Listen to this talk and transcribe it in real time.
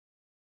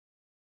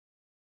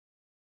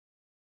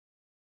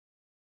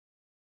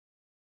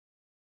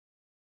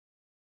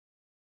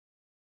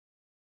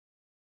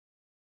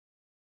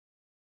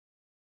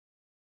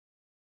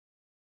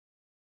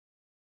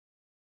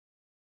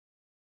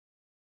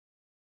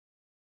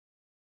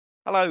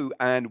Hello,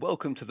 and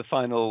welcome to the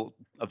final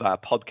of our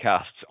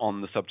podcasts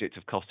on the subject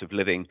of cost of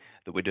living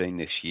that we're doing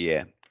this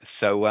year.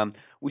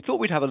 We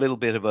thought we'd have a little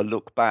bit of a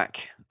look back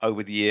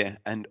over the year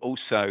and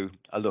also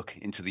a look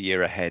into the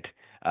year ahead.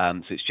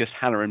 So it's just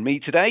Hannah and me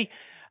today.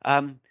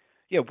 Um,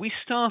 we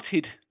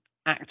started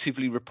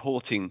actively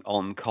reporting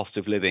on cost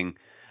of living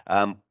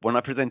when I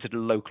presented a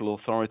local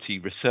authority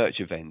research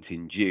event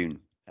in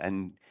June.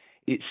 And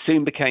it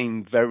soon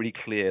became very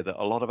clear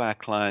that a lot of our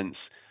clients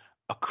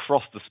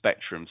across the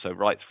spectrum, so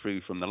right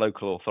through from the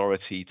local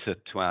authority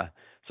to our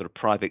sort of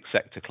private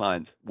sector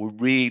clients, were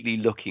really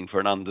looking for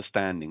an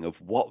understanding of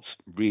what's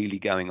really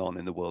going on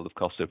in the world of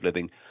cost of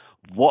living,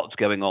 what's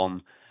going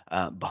on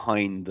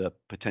behind the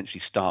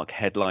potentially stark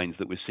headlines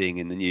that we're seeing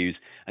in the news,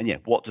 and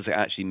what does it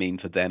actually mean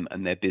for them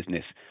and their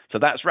business? So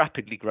that's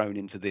rapidly grown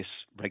into this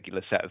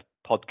regular set of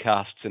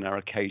podcasts and our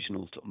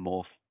occasional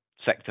more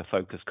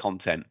sector-focused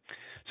content.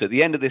 So at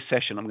the end of this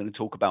session, I'm going to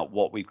talk about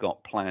what we've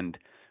got planned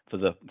for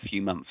the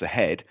few months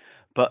ahead.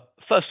 But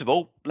first of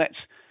all, let's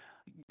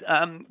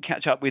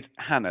catch up with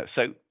Hannah.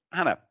 So,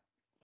 Hannah,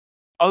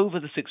 over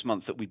the 6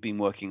 months that we've been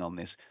working on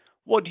this,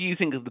 what do you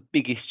think are the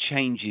biggest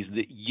changes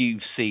that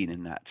you've seen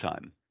in that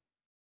time?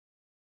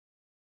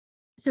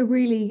 It's a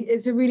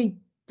really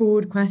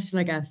broad question,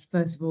 I guess,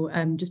 first of all,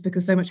 just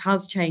because so much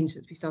has changed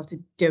since we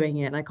started doing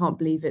it. And I can't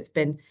believe it's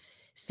been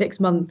 6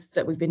 months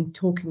that we've been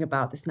talking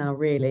about this now,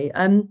 really.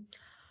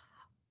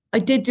 I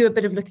did do a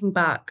bit of looking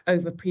back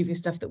over previous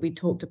stuff that we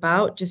talked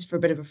about just for a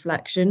bit of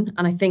reflection.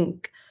 And I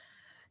think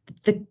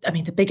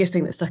the biggest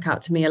thing that stuck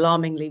out to me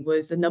alarmingly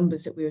was the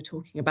numbers that we were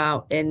talking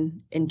about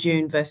in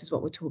June versus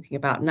what we're talking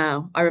about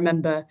now. I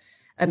remember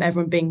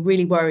everyone being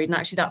really worried. And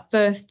actually that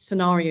first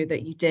scenario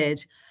that you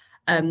did,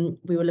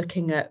 we were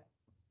looking at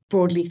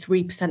broadly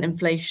 3%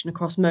 inflation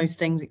across most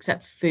things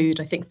except food.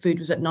 I think food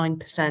was at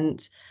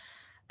 9%.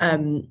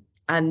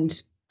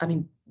 And I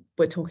mean,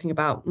 we're talking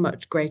about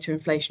much greater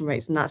inflation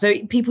rates than that. So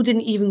people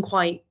didn't even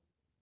quite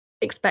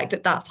expect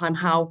at that time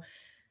how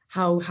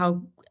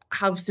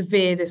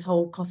severe this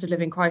whole cost of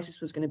living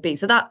crisis was going to be.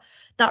 So that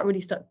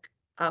really stuck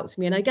out to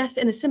me. And I guess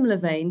in a similar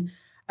vein,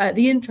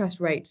 the interest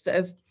rates that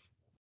have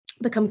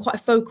become quite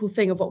a focal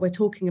thing of what we're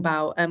talking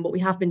about and what we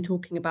have been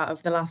talking about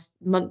over the last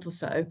month or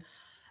so,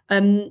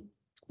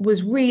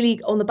 was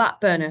really on the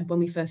back burner when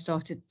we first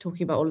started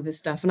talking about all of this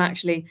stuff. And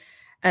actually,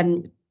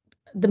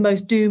 the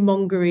most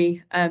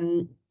doom-mongery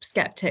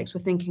skeptics were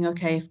thinking,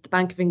 okay, if the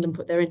Bank of England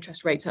put their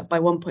interest rates up by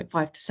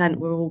 1.5%,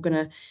 we're all going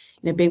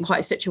to, be in quite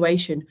a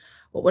situation.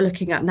 What we're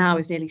looking at now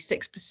is nearly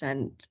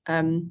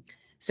 6%.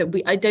 So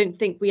I don't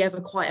think we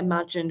ever quite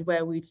imagined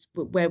where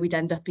we'd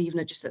end up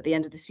even just at the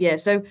end of this year.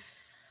 So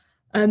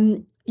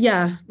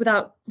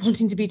without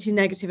wanting to be too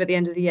negative at the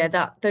end of the year,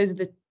 those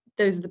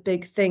are the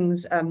big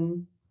things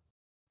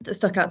that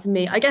stuck out to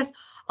me. I guess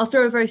I'll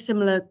throw a very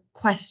similar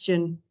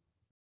question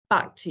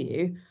back to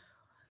you.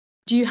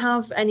 Do you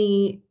have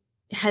any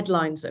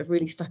headlines that have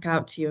really stuck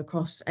out to you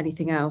across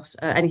anything else,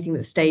 anything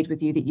that stayed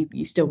with you that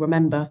you still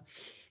remember?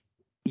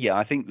 Yeah,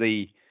 I think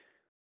the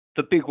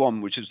big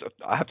one, which is,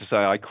 I have to say,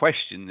 I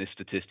questioned this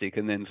statistic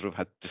and then sort of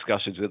had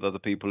discussions with other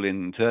people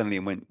internally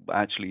and went,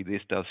 actually,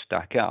 this does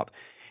stack up,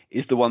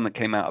 is the one that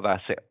came out of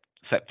our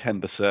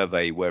September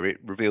survey, where it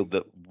revealed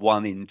that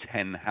 1 in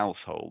 10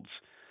 households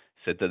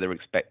said that they're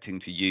expecting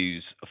to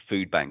use a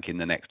food bank in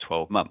the next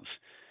 12 months.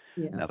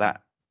 Yeah. Now,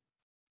 that,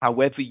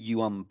 however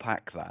you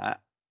unpack that,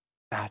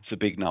 that's a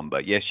big number.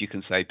 Yes, you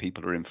can say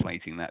people are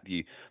inflating that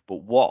view,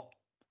 but what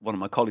one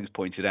of my colleagues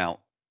pointed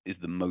out is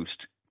the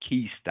most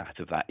key stat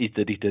of that is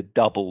that it had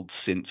doubled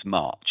since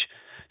March.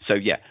 So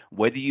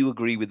whether you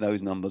agree with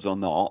those numbers or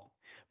not,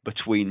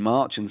 between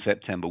March and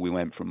September, we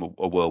went from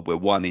a world where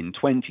 1 in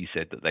 20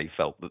 said that they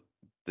felt that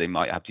they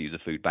might have to use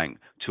a food bank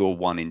to a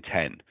 1 in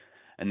 10.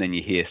 And then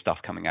you hear stuff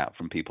coming out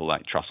from people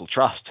like Trussell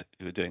Trust,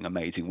 who are doing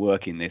amazing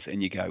work in this,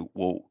 and you go,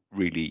 well,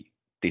 really,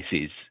 this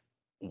is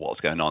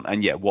what's going on.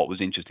 And what was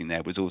interesting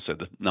there was also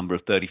the number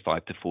of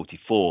 35 to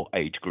 44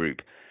 age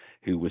group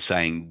who were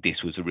saying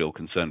this was a real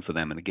concern for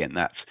them. And again,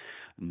 that's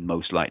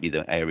most likely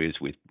the areas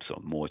with sort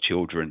of more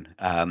children.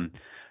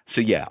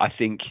 I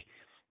think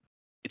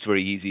it's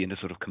very easy in the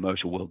sort of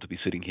commercial world to be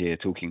sitting here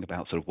talking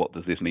about sort of what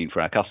does this mean for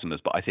our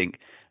customers. But I think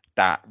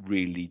that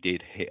really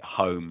did hit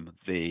home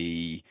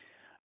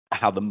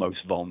how the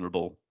most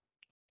vulnerable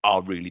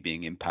are really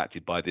being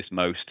impacted by this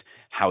most,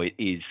 how it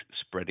is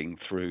spreading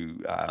through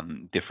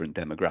different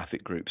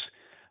demographic groups.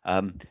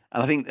 And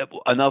I think that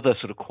another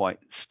sort of quite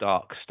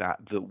stark stat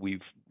that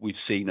we've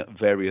seen at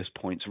various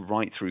points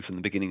right through from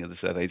the beginning of the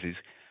surveys is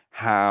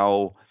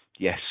how,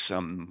 yes,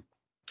 some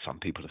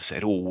people have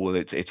said, oh, well,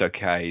 it's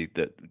okay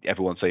that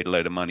everyone saved a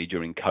load of money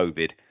during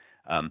COVID.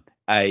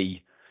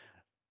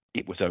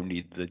 It was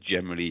only the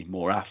generally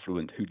more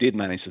affluent who did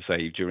manage to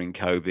save during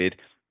COVID.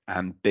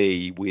 And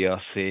B, we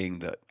are seeing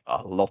that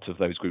a lot of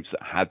those groups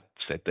that had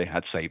said they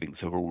had savings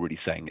are already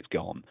saying it's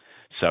gone.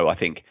 So I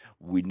think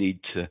we need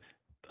to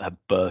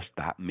burst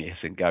that myth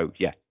and go,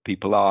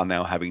 people are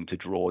now having to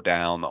draw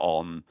down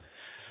on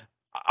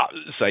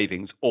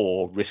savings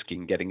or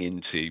risking getting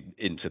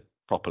into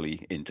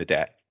properly into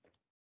debt.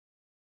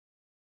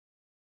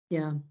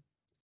 Yeah,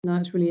 no,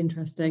 it's really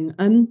interesting.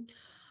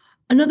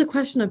 Another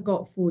question I've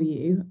got for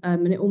you,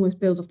 and it almost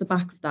builds off the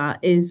back of that,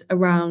 is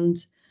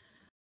around,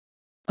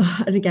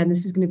 and again,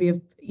 this is going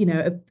to be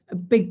a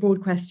big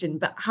broad question,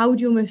 but how would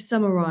you almost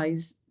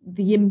summarize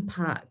the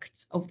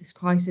impact of this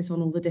crisis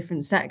on all the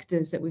different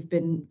sectors that we've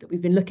been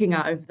looking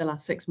at over the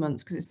last 6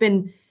 months? Because it's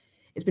been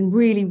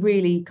really,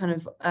 really kind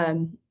of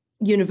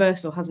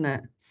universal, hasn't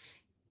it?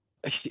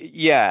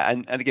 Yeah,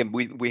 and again,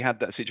 we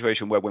had that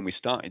situation where when we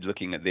started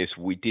looking at this,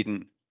 we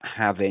didn't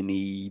have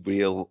any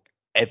real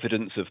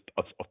evidence of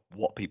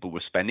what people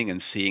were spending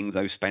and seeing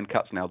those spend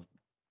cuts. Now,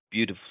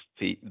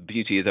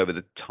 beauty is over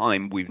the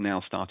time we've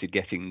now started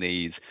getting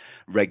these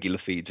regular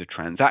feeds of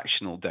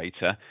transactional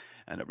data,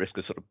 and at risk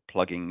of sort of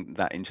plugging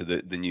that into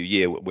the new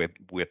year,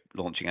 we're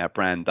launching our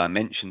brand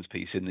dimensions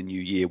piece in the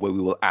new year, where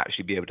we will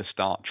actually be able to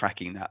start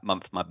tracking that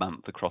month by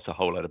month across a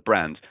whole lot of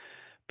brands.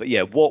 But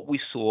yeah, what we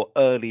saw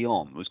early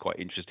on was quite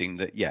interesting.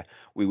 That yeah,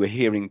 we were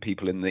hearing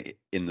people in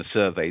the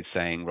surveys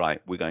saying, right,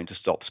 we're going to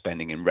stop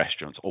spending in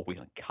restaurants, or we're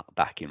going to cut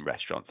back in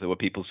restaurants. There were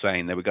people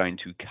saying they were going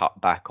to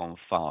cut back on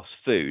fast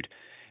food.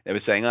 They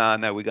were saying,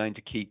 no, we're going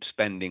to keep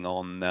spending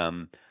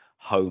on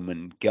home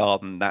and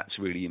garden. That's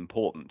really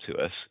important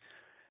to us.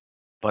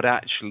 But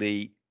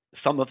actually,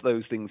 some of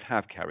those things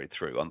have carried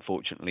through.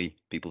 Unfortunately,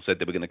 people said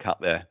they were going to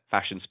cut their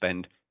fashion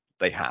spend.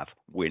 They have.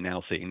 We're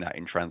now seeing that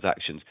in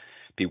transactions.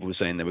 People were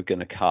saying they were going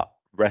to cut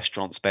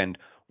restaurant spend.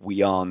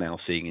 We are now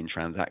seeing in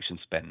transaction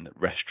spend that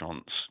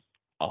restaurants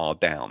are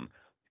down.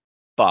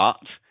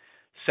 But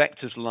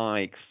sectors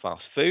like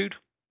fast food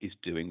is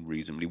doing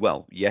reasonably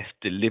well. Yes,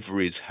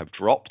 deliveries have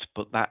dropped,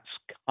 but that's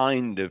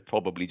kind of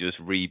probably just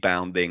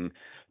rebounding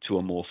to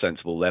a more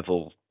sensible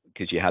level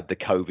because you had the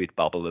COVID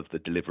bubble of the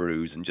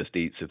Deliveroos and Just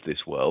Eats of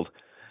this world.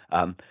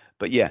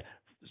 But yeah,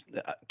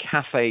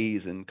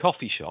 cafes and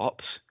coffee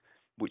shops,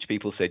 which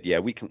people said, yeah,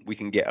 we can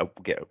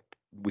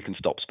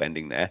stop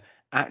spending there.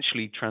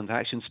 Actually,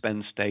 transaction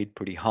spend stayed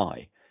pretty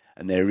high,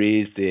 and there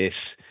is this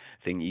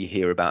thing you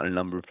hear about in a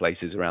number of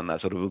places around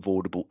that sort of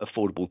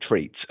affordable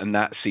treats, and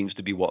that seems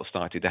to be what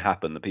started to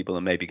happen. That people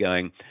are maybe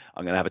going,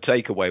 I'm going to have a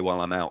takeaway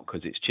while I'm out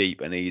because it's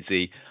cheap and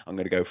easy. I'm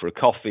going to go for a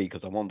coffee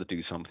because I want to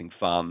do something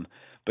fun.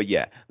 But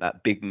yeah,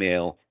 that big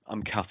meal,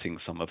 I'm cutting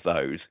some of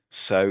those.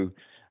 So,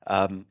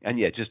 and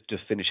yeah, just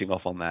finishing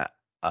off on that,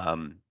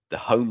 the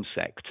home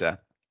sector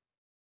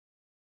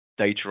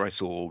data I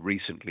saw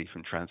recently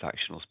from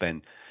transactional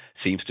spend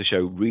seems to show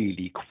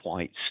really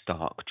quite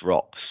stark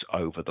drops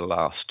over the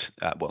last,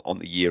 on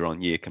the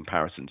year-on-year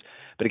comparisons.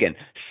 But again,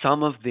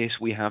 some of this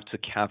we have to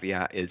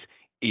caveat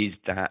is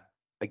that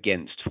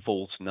against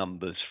false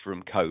numbers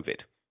from COVID.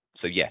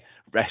 So yeah,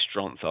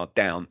 restaurants are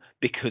down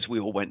because we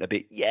all went a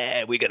bit,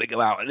 yeah, we're going to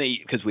go out and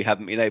eat because we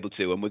haven't been able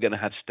to, and we're going to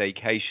have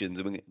staycations,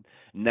 and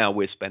now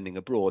we're spending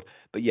abroad.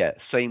 But yeah,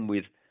 same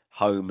with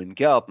home and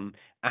garden.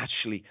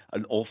 Actually,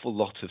 an awful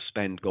lot of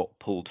spend got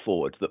pulled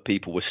forward, that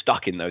people were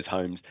stuck in those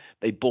homes.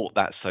 They bought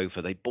that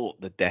sofa, they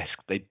bought the desk,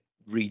 they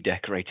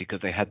redecorated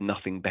because they had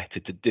nothing better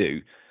to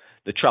do.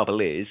 The trouble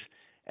is,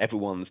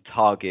 everyone's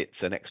targets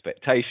and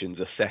expectations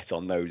are set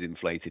on those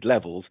inflated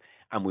levels,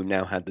 and we've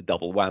now had the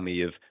double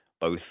whammy of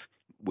both.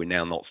 We're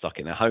now not stuck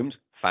in our homes,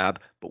 fab,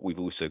 but we've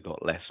also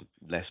got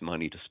less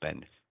money to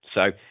spend.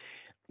 So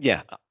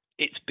yeah,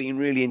 it's been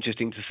really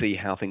interesting to see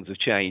how things have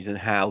changed and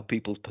how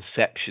people's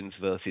perceptions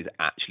versus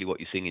actually what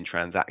you're seeing in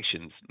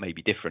transactions may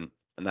be different.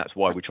 And that's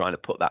why we're trying to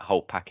put that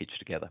whole package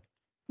together.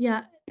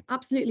 Yeah,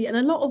 absolutely. And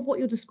a lot of what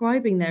you're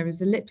describing there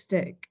is a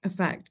lipstick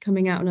effect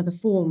coming out in other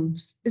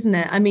forms, isn't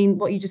it? I mean,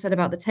 what you just said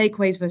about the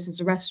takeaways versus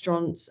the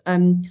restaurants.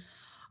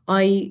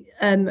 I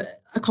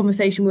A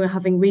conversation we were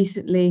having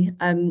recently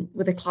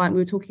with a client,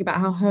 we were talking about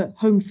how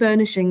home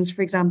furnishings,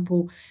 for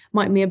example,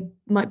 might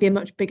be a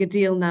much bigger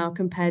deal now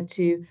compared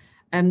to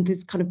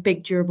these kind of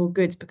big durable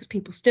goods, because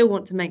people still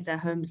want to make their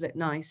homes look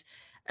nice.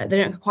 They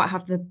don't quite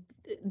have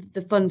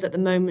the funds at the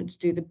moment to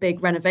do the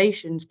big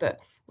renovations, but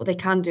what they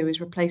can do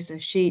is replace their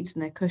sheets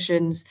and their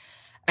cushions,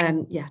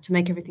 to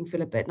make everything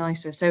feel a bit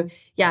nicer. So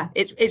yeah,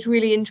 it's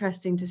really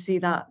interesting to see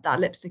that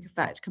lipstick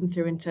effect come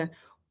through into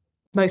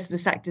most of the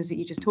sectors that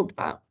you just talked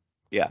about.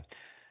 Yeah.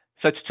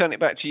 So to turn it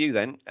back to you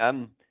then,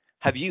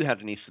 have you had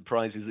any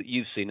surprises that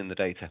you've seen in the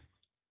data?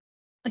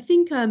 I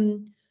think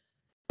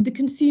the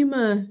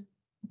consumer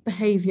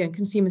behavior and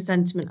consumer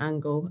sentiment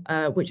angle,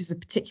 which is a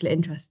particular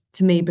interest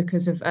to me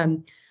because of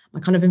my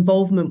kind of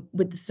involvement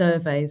with the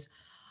surveys,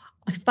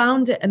 I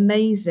found it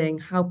amazing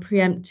how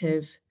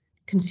preemptive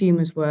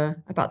consumers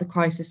were about the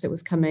crisis that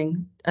was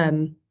coming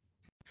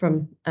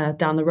from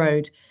down the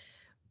road.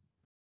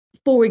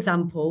 For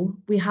example,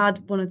 we had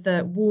one of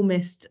the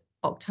warmest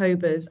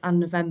Octobers and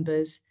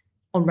Novembers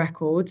on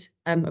record,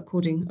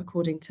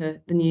 according to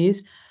the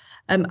news.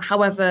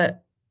 However,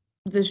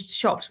 the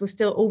shops were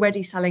still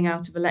already selling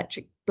out of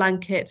electric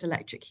blankets,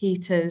 electric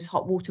heaters,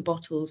 hot water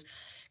bottles.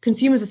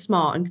 Consumers are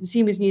smart, and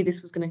consumers knew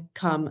this was going to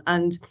come,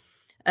 and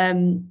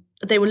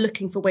they were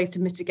looking for ways to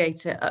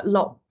mitigate it a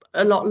lot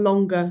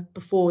longer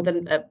before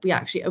than we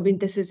actually. I mean,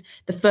 this is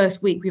the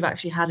first week we've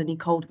actually had any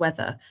cold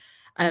weather.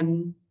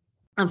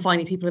 and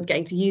finally people are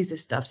getting to use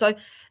this stuff. So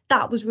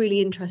that was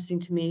really interesting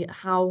to me,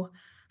 how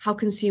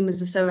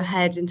consumers are so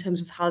ahead in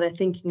terms of how they're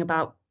thinking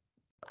about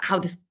how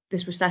this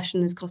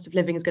recession, this cost of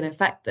living is going to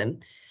affect them.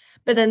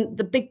 But then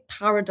the big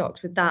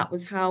paradox with that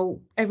was how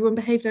everyone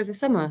behaved over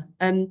summer,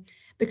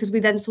 because we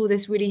then saw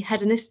this really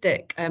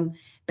hedonistic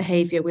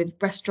behaviour with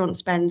restaurant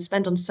spend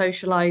on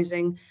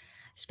socialising,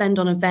 spend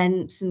on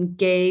events and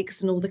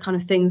gigs and all the kind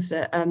of things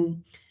that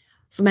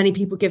for many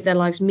people give their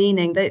lives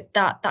meaning.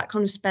 That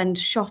kind of spend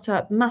shot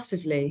up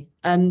massively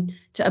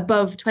to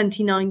above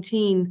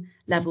 2019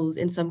 levels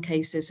in some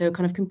cases. So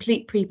kind of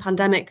complete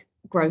pre-pandemic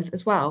growth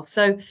as well.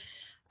 So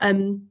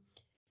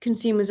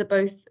consumers are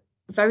both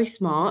very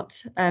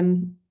smart,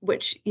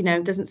 which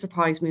doesn't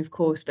surprise me, of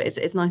course, but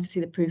it's nice to see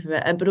the proof of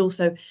it. But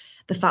also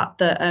the fact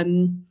that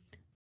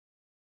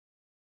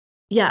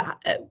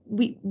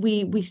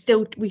we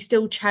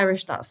still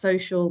cherish that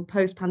social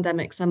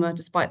post-pandemic summer,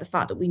 despite the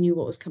fact that we knew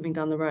what was coming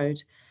down the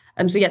road.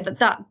 So yeah,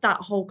 that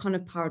whole kind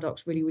of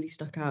paradox really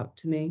stuck out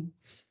to me.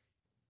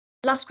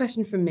 Last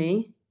question from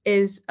me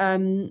is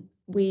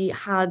we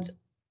had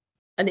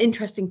an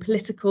interesting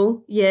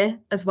political year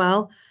as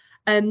well.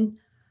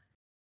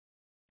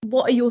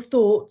 What are your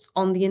thoughts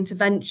on the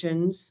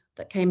interventions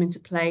that came into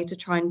play to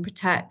try and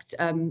protect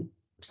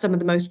some of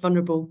the most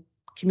vulnerable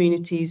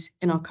communities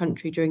in our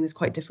country during this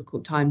quite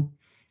difficult time?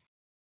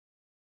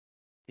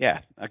 Yeah,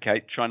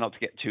 okay. Try not to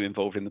get too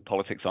involved in the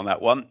politics on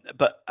that one.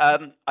 But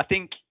I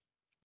think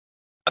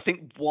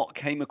what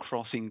came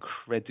across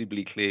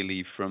incredibly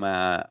clearly from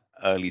our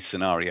early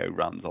scenario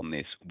runs on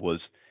this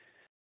was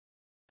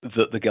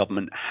that the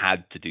government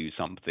had to do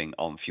something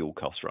on fuel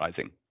costs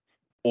rising.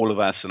 All of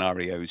our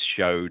scenarios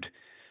showed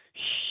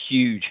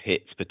huge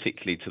hits,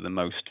 particularly to the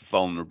most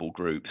vulnerable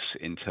groups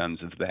in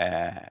terms of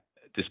their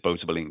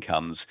disposable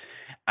incomes,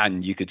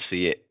 and you could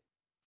see it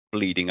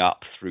bleeding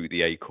up through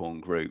the Acorn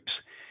groups.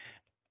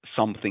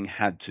 Something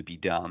had to be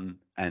done,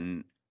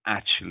 and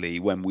actually,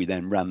 when we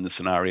then ran the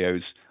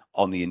scenarios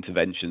on the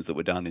interventions that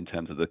were done in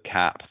terms of the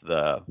cap,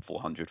 the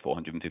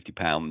 450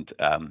 pound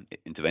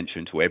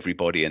intervention to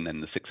everybody, and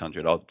then the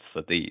 600 odd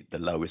for the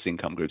lowest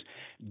income groups,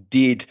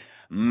 did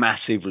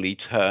massively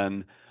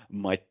turn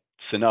my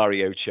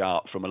scenario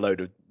chart from a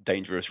load of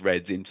dangerous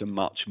reds into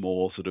much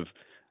more sort of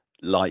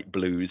light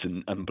blues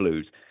and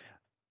blues.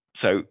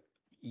 So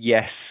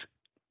yes,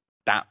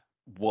 that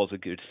was a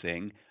good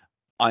thing.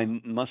 I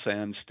must say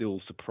I'm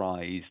still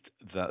surprised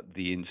that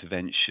the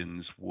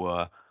interventions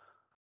were,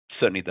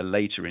 certainly the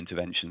later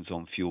interventions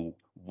on fuel,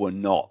 were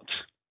not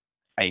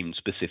aimed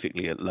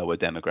specifically at lower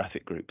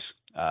demographic groups.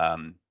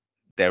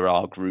 There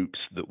are groups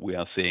that we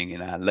are seeing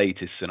in our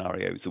latest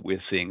scenarios that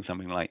we're seeing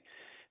something like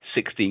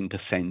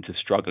 16% of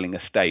struggling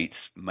estates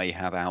may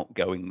have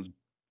outgoings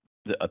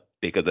that are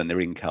bigger than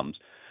their incomes.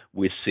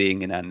 We're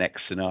seeing in our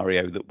next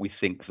scenario that we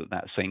think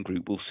that same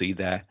group will see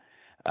their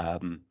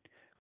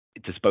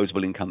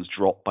disposable incomes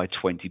drop by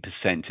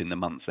 20% in the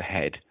months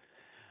ahead.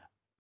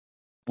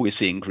 We're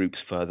seeing groups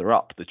further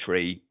up the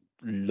tree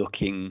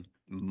looking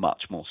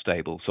much more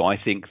stable. So I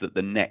think that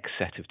the next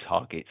set of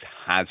targets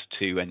has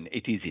to, and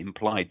it is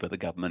implied by the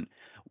government,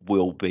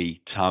 will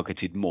be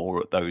targeted more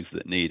at those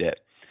that need it.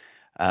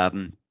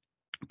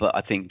 But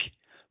I think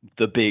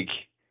the big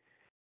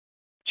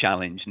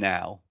challenge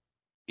now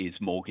is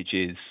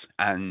mortgages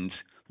and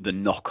the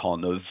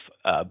knock-on of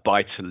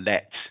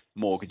buy-to-let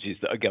mortgages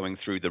that are going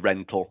through the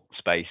rental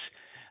space.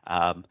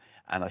 And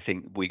I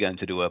think we're going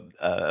to do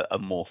a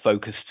more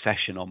focused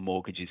session on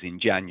mortgages in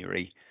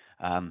January.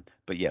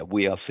 But yeah,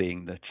 we are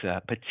seeing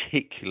that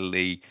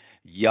particularly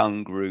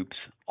young groups,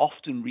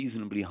 often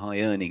reasonably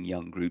high-earning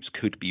young groups,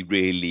 could be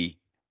really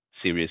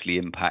seriously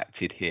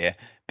impacted here,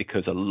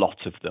 because a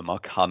lot of them are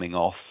coming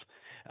off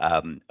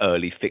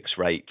early fixed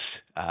rates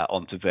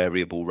onto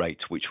variable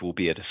rates, which will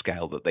be at a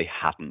scale that they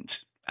hadn't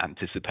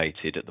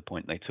anticipated at the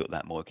point they took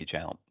that mortgage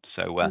out.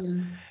 So a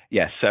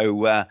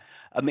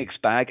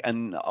mixed bag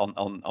and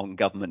on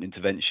government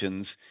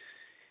interventions.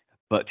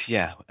 But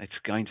yeah, it's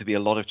going to be a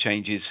lot of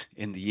changes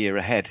in the year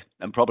ahead,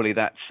 and probably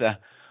that's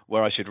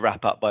where I should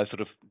wrap up by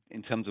sort of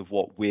in terms of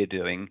what we're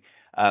doing.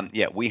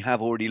 We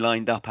have already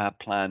lined up our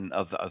plan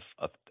of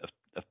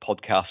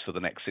podcasts for the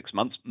next 6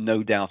 months.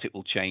 No doubt it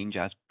will change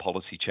as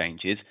policy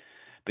changes.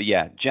 But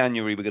yeah,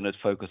 January we're going to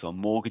focus on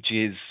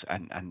mortgages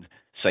and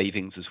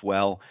savings as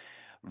well.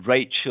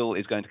 Rachel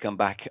is going to come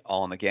back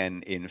on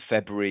again in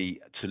February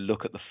to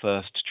look at the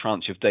first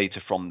tranche of data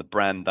from the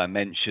brand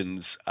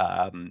dimensions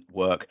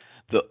work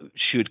that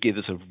should give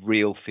us a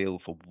real feel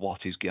for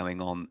what is going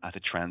on at a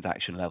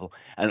transaction level,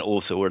 and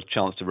also a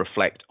chance to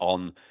reflect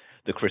on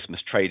the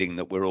Christmas trading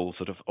that we're all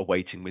sort of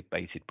awaiting with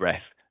bated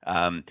breath.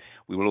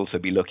 We will also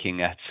be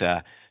looking at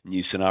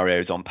new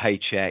scenarios on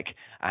paycheck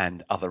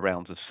and other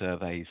rounds of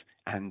surveys,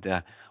 and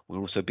we'll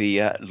also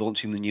be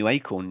launching the new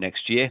Acorn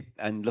next year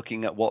and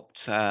looking at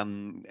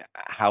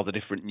how the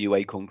different new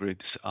Acorn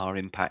groups are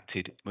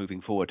impacted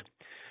moving forward.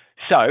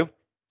 So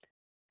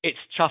it's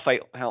tough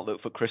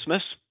outlook for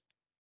Christmas.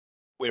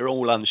 We're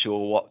all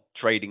unsure what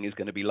trading is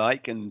going to be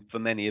like, and for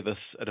many of us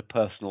at a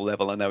personal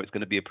level, I know it's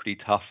going to be a pretty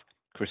tough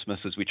Christmas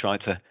as we try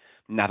to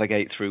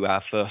navigate through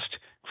our first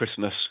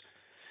Christmas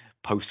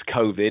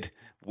post-COVID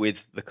with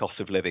the cost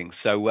of living.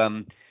 So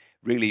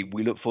really,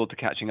 we look forward to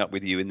catching up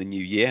with you in the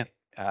new year.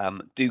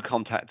 Do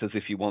contact us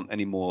if you want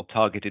any more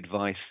target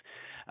advice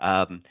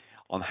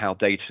on how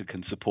data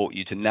can support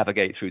you to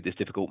navigate through this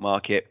difficult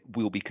market.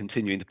 We'll be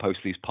continuing to post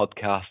these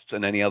podcasts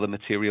and any other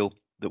material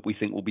that we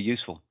think will be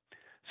useful.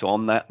 So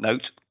on that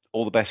note,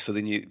 all the best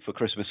for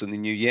Christmas and the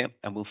new year,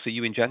 and we'll see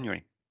you in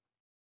January.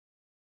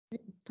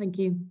 Thank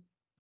you.